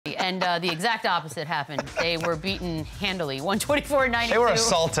And the exact opposite happened. They were beaten handily, 124-92. They were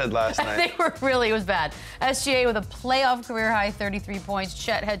assaulted last night. They were really, it was bad. SGA with a playoff career high 33 points.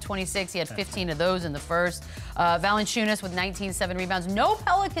 Chet had 26. He had 15 of those in the first. Valanciunas with 19, 7 rebounds. No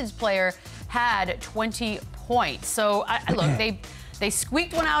Pelicans player had 20 points. So, look, they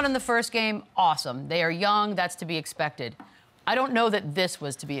squeaked one out in the first game. Awesome. They are young. That's to be expected. I don't know that this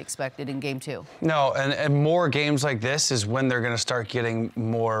was to be expected in game 2. No, and more games like this is when they're going to start getting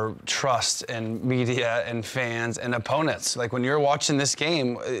more trust in media and fans and opponents. Like when you're watching this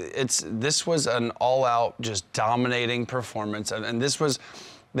game, this was an all-out, just dominating performance, and this was.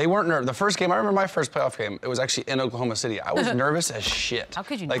 They weren't nervous. The first game, I remember my first playoff game, it was actually in Oklahoma City. I was nervous as shit. How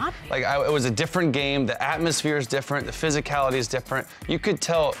could you not be? It was a different game. The atmosphere is different. The physicality is different. You could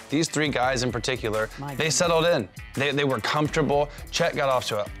tell these 3 guys in particular, they settled in. They were comfortable. Chet got off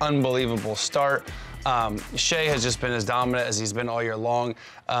to an unbelievable start. SHAI has just been as dominant as he's been all year long.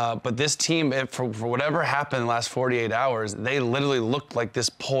 But this team, for whatever happened in the last 48 hours, they literally looked like this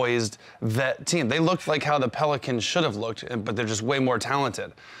poised vet team. They looked like how the Pelicans should have looked, but they're just way more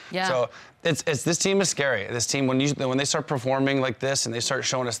talented. Yeah. So this team is scary. This team, when they start performing like this and they start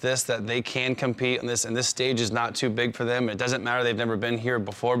showing us that they can compete, and this stage is not too big for them. It doesn't matter they've never been here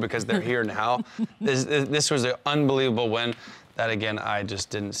before because they're here now. This was an unbelievable win. That, again, I just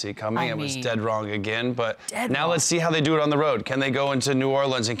didn't see coming. It was dead wrong again. But now let's see how they do it on the road. Can they go into New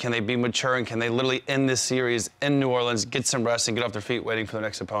Orleans, and can they be mature, and can they literally end this series in New Orleans, get some rest, and get off their feet waiting for the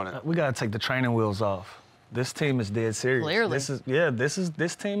next opponent? We got to take the training wheels off. This team is dead serious. Clearly.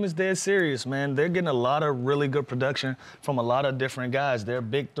 This team is dead serious, man. They're getting a lot of really good production from a lot of different guys. They're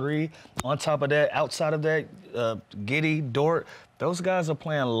big 3. On top of that, outside of that, Giddey, Dort, those guys are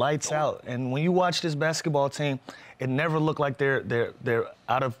playing lights out. And when you watch this basketball team, it never looked like they're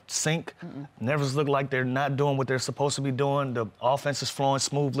out of sync. Never looked like they're not doing what they're supposed to be doing. The offense is flowing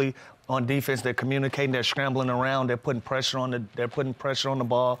smoothly. On defense, they're communicating. They're scrambling around. They're putting pressure on the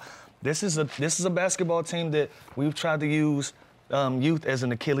ball. This is a basketball team that we've tried to use youth as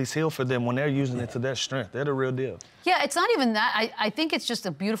an Achilles heel for them when they're using it to their strength. They're the real deal. Yeah, it's not even that. I think it's just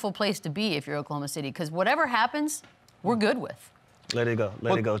a beautiful place to be if you're Oklahoma City, because whatever happens, we're good with. Let it go.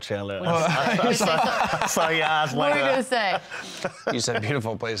 Let it go, Chandler. I saw your eyes What light were you going to say? You said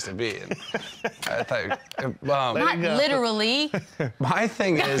beautiful place to be. And I thought, Not literally. My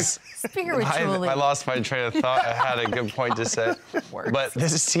thing is, Spiritually. I lost my train of thought. I had a good point to say. But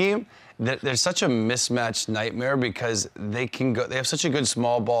this team, there's such a mismatched nightmare because they have such a good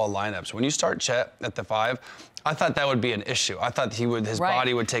small ball lineups. When you start Chet at the 5, I thought that would be an issue. I thought his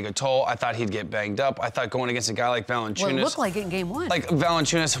body would take a toll. I thought he'd get banged up. I thought going against a guy like Valanciunas. Well, it looked like it in game 1. Like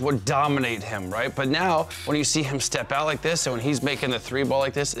Valanciunas would dominate him, right? But now, when you see him step out like this, and when he's making the 3 ball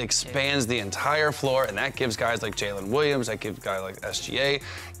like this, it expands the entire floor, and that gives guys like Jalen Williams, that gives guys like SGA,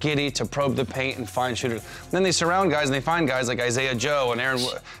 Giddey to probe the paint and find shooters. And then they surround guys, and they find guys like Isaiah Joe and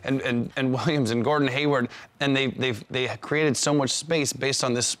Aaron and Williams and Gordon Hayward, and they created so much space based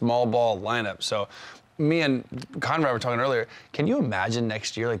on this small ball lineup. So. Me and Conrad were talking earlier. Can you imagine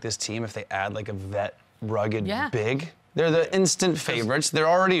next year, like this team, if they add like a vet, rugged big? They're the instant favorites. They're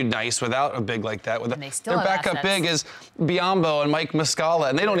already nice without a big like that. Their backup big is Biyombo and Mike Muscala,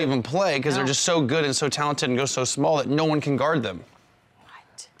 and they don't even play because they're just so good and so talented and go so small that no one can guard them.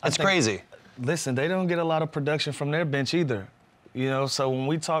 Right. That's crazy. Listen, they don't get a lot of production from their bench either. You know, so when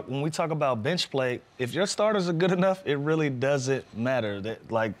we talk about bench play, if your starters are good enough, it really doesn't matter. These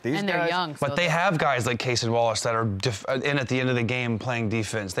and they're guys, young. But they have guys like Casey Wallace that are in at the end of the game playing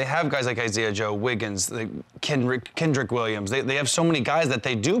defense. They have guys like Isaiah Joe, Wiggins, Kendrick Williams. They have so many guys that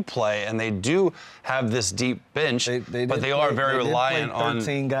they do play, and they do have this deep bench, but they are very reliant on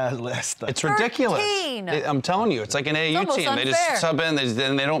 13 guys last night. It's ridiculous. 13. I'm telling you, it's like an AAU team. Unfair. They just sub in,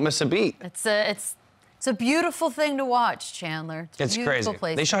 and they don't miss a beat. It's a beautiful thing to watch, Chandler. It's crazy.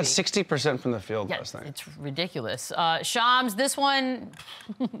 They shot 60% from the field last night. It's ridiculous. Shams, this one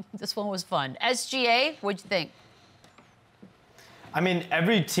was fun. SGA, what'd you think? I mean,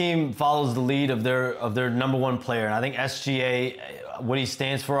 every team follows the lead of their _1 player, and I think SGA, what he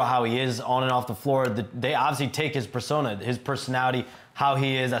stands for, how he is on and off the floor, they obviously take his persona, his personality, how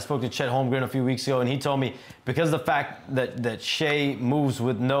he is. I spoke to Chet Holmgren a few weeks ago, and he told me because of the fact that SHAI moves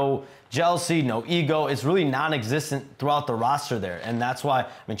with no jealousy, no ego, it's really non-existent throughout the roster there. And that's why, I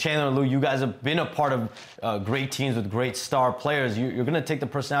mean, Chandler and Lou, you guys have been a part of great teams with great star players. You're going to take the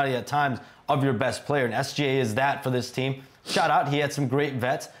personality at times of your best player, and SGA is that for this team. Shout out, he had some great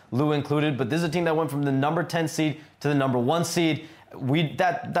vets, Lou included, but this is a team that went from the number 10 seed to the number 1 seed.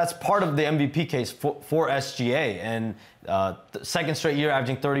 That's part of the MVP case for SGA, and second straight year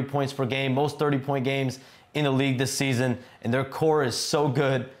averaging 30 points per game, most 30-point games in the league this season, and their core is so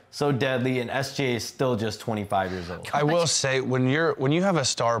good, so deadly, and SGA is still just 25 years old. I will say, when you have a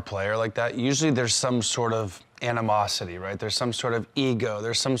star player like that, usually there's some sort of animosity, right? There's some sort of ego.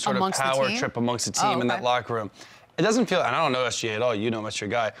 There's some sort of power trip amongst the team in that locker room. It doesn't feel, and I don't know SGA at all. You know, that's your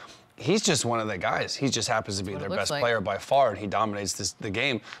guy. He's just one of the guys. He just happens to be their best player by far, and he dominates the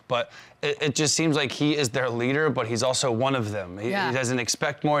game. But it just seems like he is their leader, but he's also one of them. He doesn't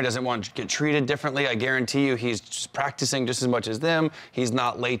expect more. He doesn't want to get treated differently. I guarantee you he's just practicing just as much as them. He's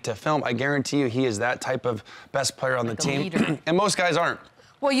not late to film. I guarantee you he is that type of best player on the team. And most guys aren't.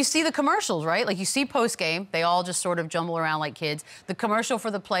 Well, you see the commercials, right? Like, you see post-game, they all just sort of jumble around like kids. The commercial for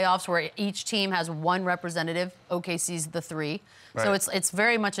the playoffs where each team has one representative, OKC's the 3. Right. So it's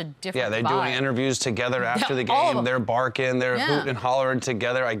very much a different they're vibe. doing interviews together after the game. They're barking, they're hooting and hollering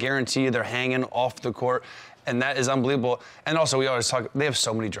together. I guarantee you they're hanging off the court. And that is unbelievable. And also, we always talk, they have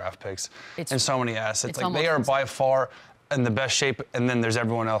so many draft picks and so many assets. Like, they are by far in the best shape, and then there's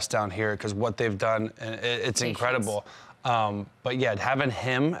everyone else down here because what they've done, and it's incredible. But yeah, having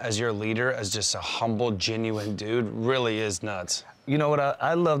him as your leader, as just a humble, genuine dude, really is nuts. You know what?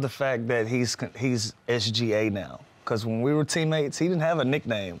 I love the fact that he's SGA now. Because when we were teammates, he didn't have a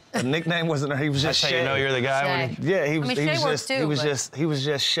nickname. The nickname wasn't. He was just That's SHAI. how you know you're the guy. He was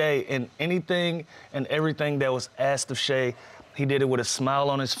just SHAI, and anything and everything that was asked of SHAI, he did it with a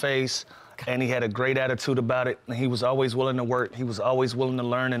smile on his face. And he had a great attitude about it. And he was always willing to work. He was always willing to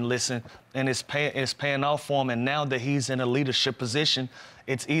learn and listen. And it's paying off for him. And now that he's in a leadership position,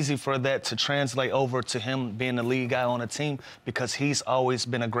 it's easy for that to translate over to him being the lead guy on a team because he's always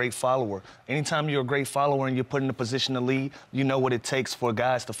been a great follower. Anytime you're a great follower and you're put in a position to lead, you know what it takes for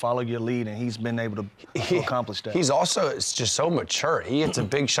guys to follow your lead, and he's been able to accomplish that. He's also just so mature. He hits a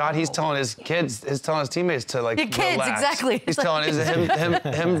big shot. He's telling his kids, telling his teammates to relax. Exactly. He's telling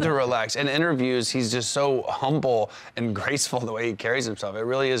him to relax. In interviews, he's just so humble and graceful the way he carries himself. It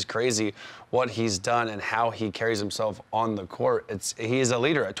really is crazy what he's done and how he carries himself on the court. He is a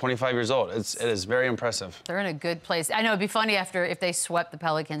leader at 25 years old. It is very impressive. They're in a good place. I know it'd be funny if they swept the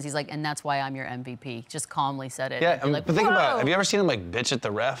Pelicans. He's like, and that's why I'm your MVP. Just calmly said it. Yeah, like, but think about it. Have you ever seen him bitch at the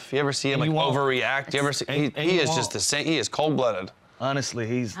ref? You ever see him overreact? You ever see? He is just the same. He is cold-blooded. Honestly,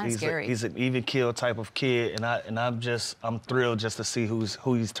 he's an even kill type of kid, and I'm thrilled just to see who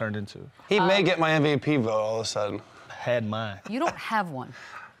he's turned into. He may get my MVP vote all of a sudden. Had mine. You don't have one.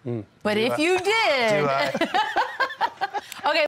 But if you did.